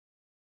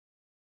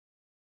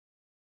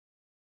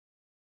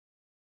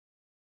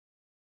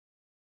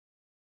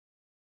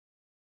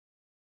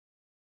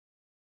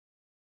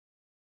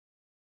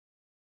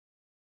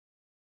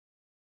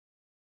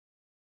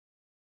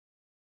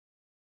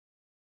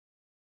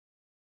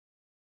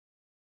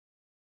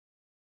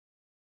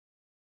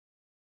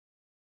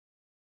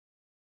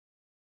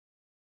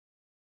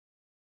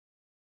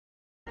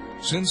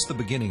Since the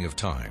beginning of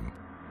time,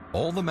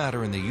 all the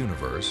matter in the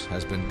universe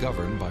has been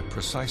governed by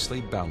precisely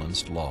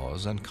balanced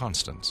laws and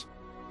constants.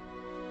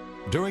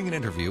 During an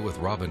interview with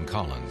Robin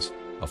Collins,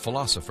 a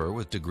philosopher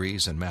with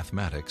degrees in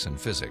mathematics and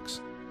physics,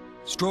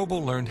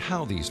 Strobel learned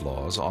how these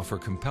laws offer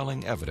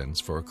compelling evidence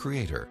for a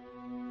creator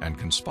and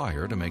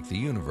conspire to make the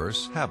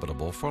universe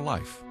habitable for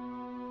life.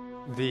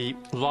 The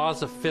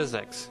laws of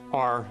physics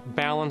are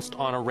balanced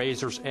on a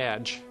razor's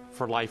edge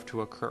for life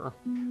to occur.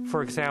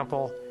 For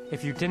example,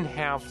 if you didn't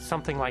have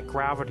something like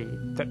gravity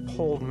that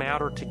pulled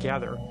matter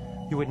together,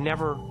 you would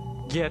never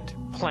get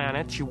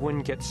planets, you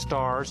wouldn't get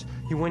stars,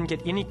 you wouldn't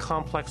get any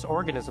complex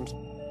organisms.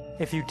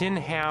 If you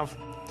didn't have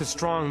the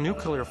strong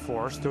nuclear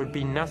force, there would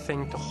be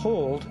nothing to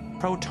hold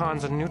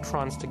protons and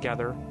neutrons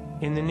together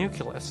in the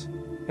nucleus.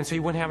 And so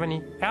you wouldn't have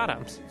any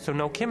atoms, so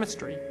no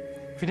chemistry.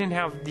 If you didn't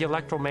have the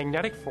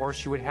electromagnetic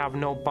force, you would have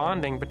no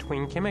bonding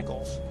between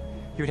chemicals.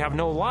 You would have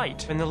no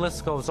light, and the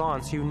list goes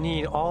on. So you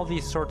need all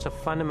these sorts of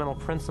fundamental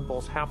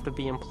principles have to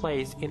be in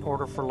place in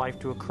order for life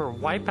to occur.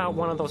 Wipe out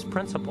one of those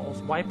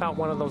principles, wipe out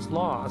one of those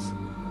laws,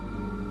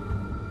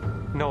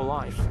 no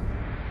life.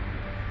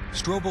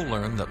 Strobel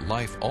learned that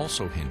life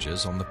also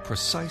hinges on the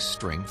precise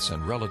strengths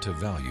and relative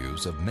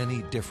values of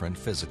many different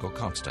physical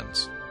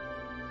constants.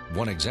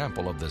 One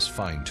example of this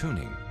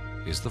fine-tuning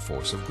is the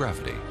force of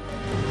gravity.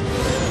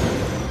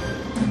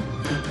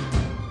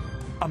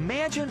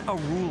 Imagine a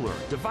ruler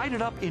divided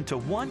up into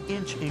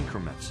 1-inch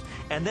increments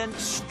and then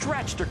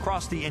stretched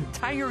across the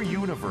entire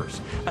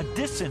universe, a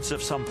distance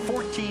of some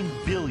 14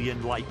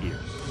 billion light years.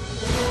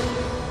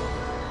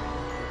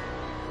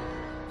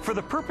 For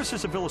the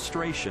purposes of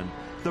illustration,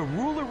 the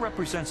ruler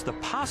represents the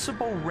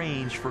possible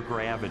range for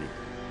gravity.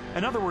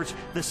 In other words,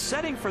 the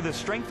setting for the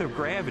strength of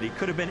gravity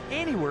could have been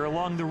anywhere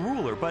along the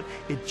ruler, but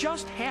it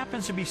just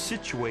happens to be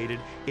situated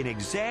in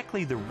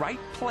exactly the right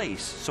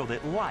place so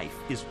that life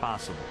is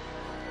possible.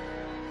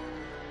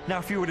 Now,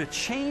 if you were to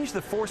change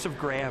the force of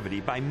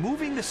gravity by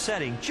moving the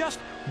setting just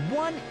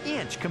 1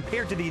 inch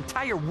compared to the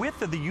entire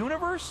width of the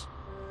universe,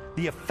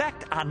 the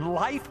effect on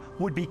life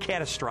would be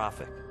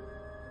catastrophic.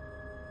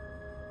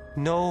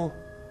 No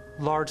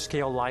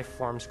large-scale life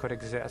forms could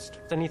exist.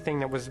 Anything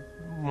that was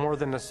more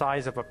than the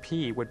size of a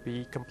pea would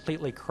be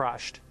completely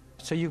crushed.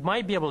 So you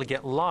might be able to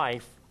get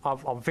life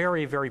of a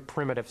very, very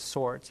primitive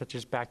sort, such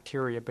as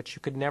bacteria, but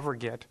you could never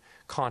get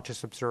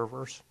conscious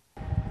observers.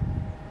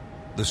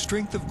 The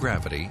strength of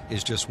gravity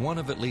is just one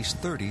of at least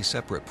 30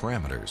 separate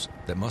parameters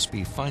that must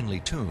be finely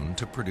tuned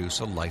to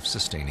produce a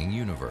life-sustaining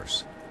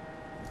universe.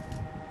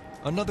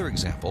 Another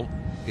example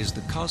is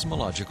the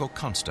cosmological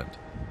constant.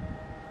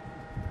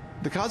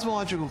 The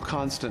cosmological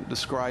constant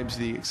describes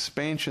the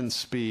expansion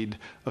speed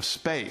of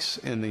space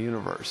in the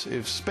universe.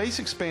 If space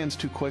expands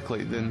too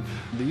quickly, then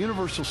the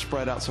universe will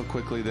spread out so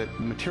quickly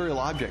that material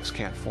objects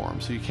can't form.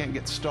 So you can't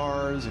get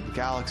stars and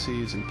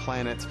galaxies and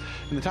planets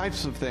and the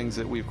types of things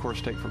that we, of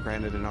course, take for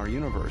granted in our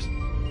universe.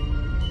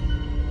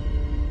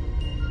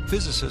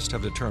 Physicists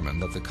have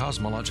determined that the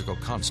cosmological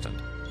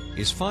constant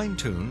is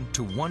fine-tuned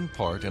to 1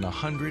 part in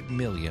 100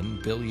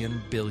 million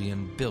billion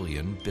billion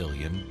billion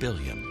billion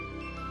billion.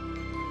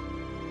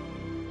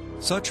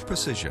 Such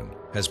precision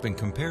has been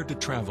compared to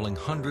traveling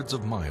hundreds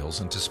of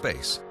miles into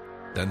space,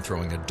 then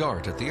throwing a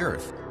dart at the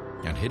Earth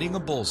and hitting a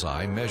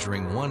bullseye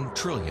measuring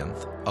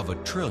 1/trillionth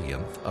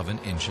of an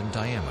inch in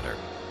diameter,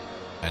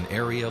 an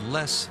area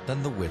less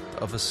than the width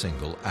of a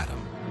single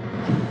atom.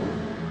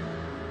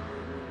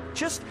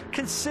 Just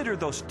consider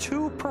those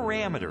two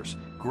parameters,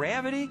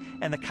 gravity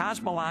and the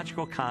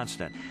cosmological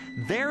constant.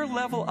 Their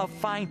level of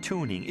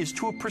fine-tuning is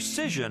to a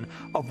precision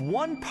of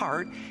 1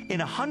 part in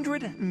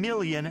 100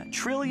 million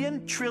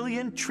trillion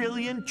trillion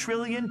trillion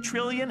trillion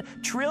trillion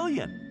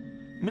trillion.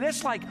 I mean,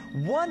 that's like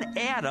 1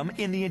 atom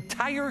in the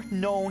entire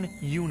known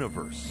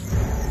universe.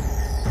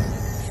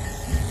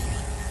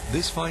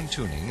 This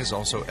fine-tuning is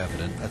also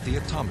evident at the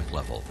atomic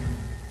level.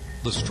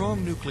 The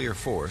strong nuclear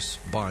force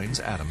binds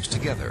atoms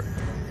together.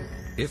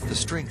 If the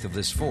strength of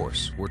this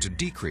force were to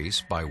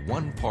decrease by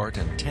 1 part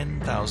in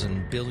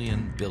 10,000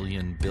 billion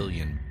billion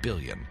billion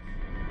billion,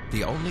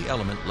 the only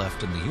element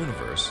left in the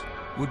universe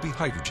would be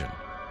hydrogen.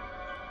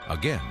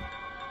 Again,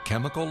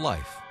 chemical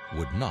life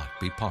would not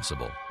be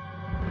possible.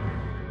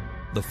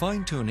 The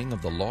fine-tuning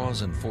of the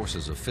laws and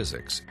forces of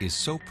physics is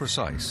so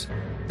precise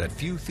that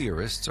few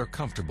theorists are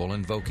comfortable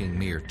invoking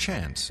mere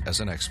chance as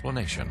an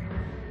explanation,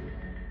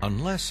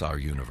 unless our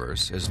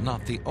universe is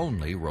not the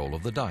only roll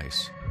of the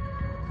dice.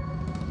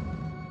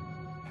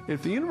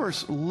 If the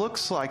universe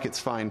looks like it's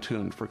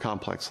fine-tuned for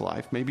complex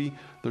life, maybe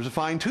there's a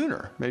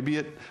fine-tuner. Maybe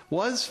it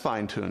was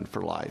fine-tuned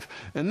for life.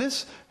 And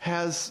this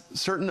has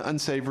certain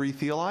unsavory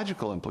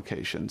theological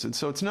implications. And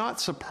so it's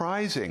not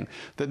surprising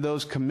that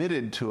those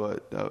committed to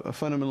a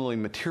fundamentally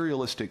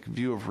materialistic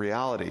view of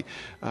reality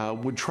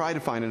would try to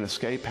find an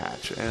escape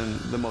hatch. And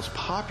the most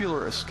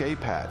popular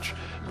escape hatch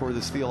for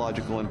this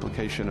theological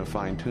implication of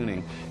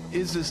fine-tuning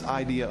is this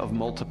idea of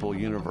multiple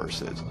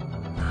universes.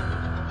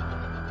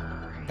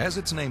 As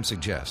its name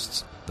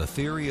suggests, the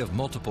theory of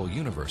multiple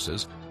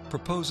universes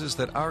proposes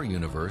that our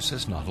universe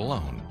is not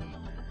alone.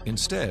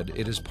 Instead,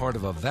 it is part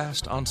of a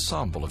vast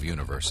ensemble of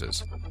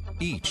universes,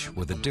 each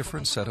with a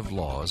different set of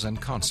laws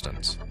and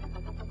constants.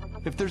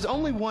 If there's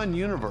only one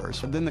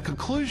universe, then the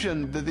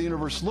conclusion that the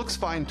universe looks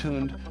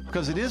fine-tuned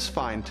because it is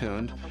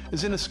fine-tuned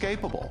is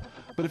inescapable.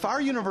 But if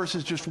our universe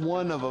is just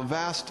one of a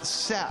vast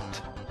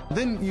set,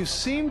 then you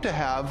seem to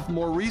have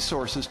more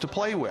resources to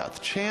play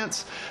with.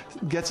 Chance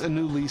gets a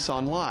new lease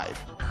on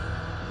life.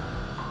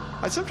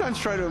 I sometimes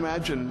try to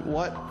imagine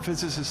what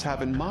physicists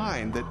have in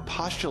mind that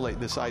postulate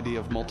this idea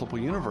of multiple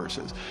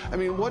universes. I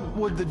mean, what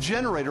would the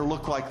generator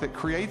look like that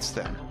creates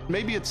them?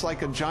 Maybe it's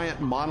like a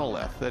giant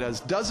monolith that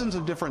has dozens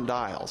of different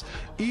dials,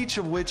 each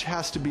of which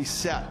has to be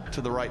set to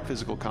the right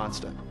physical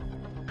constant.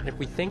 If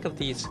we think of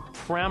these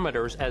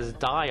parameters as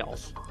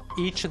dials,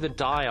 each of the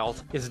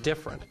dials is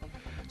different.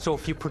 So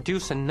if you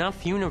produce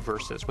enough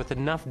universes with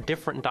enough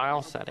different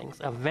dial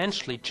settings,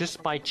 eventually,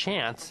 just by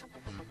chance,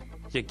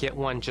 you get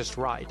one just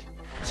right.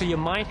 So you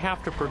might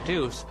have to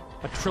produce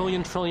a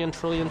trillion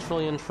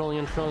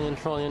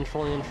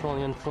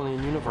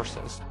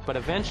universes. But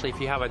eventually, if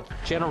you have a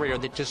generator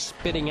that's just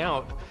spitting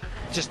out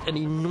just an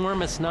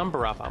enormous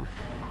number of them,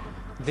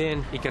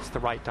 then it gets the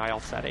right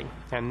dial setting.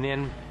 And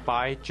then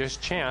by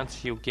just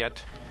chance, you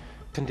get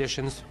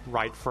conditions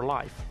right for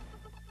life.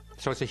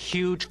 So it's a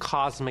huge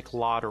cosmic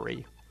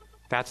lottery.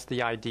 That's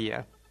the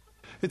idea.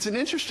 It's an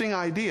interesting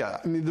idea.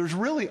 I mean, there's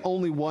really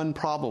only one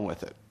problem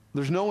with it.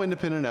 There's no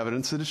independent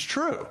evidence that it's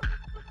true.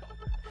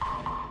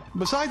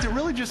 Besides, it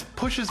really just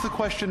pushes the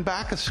question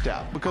back a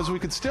step, because we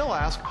could still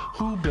ask,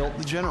 who built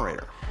the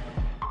generator?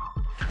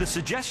 The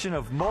suggestion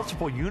of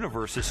multiple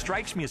universes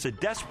strikes me as a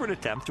desperate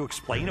attempt to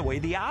explain away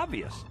the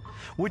obvious,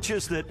 which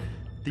is that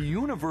the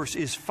universe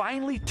is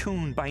finely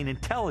tuned by an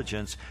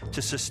intelligence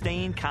to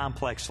sustain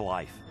complex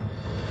life.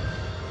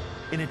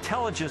 An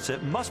intelligence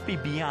that must be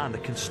beyond the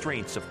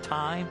constraints of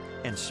time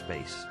and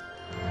space.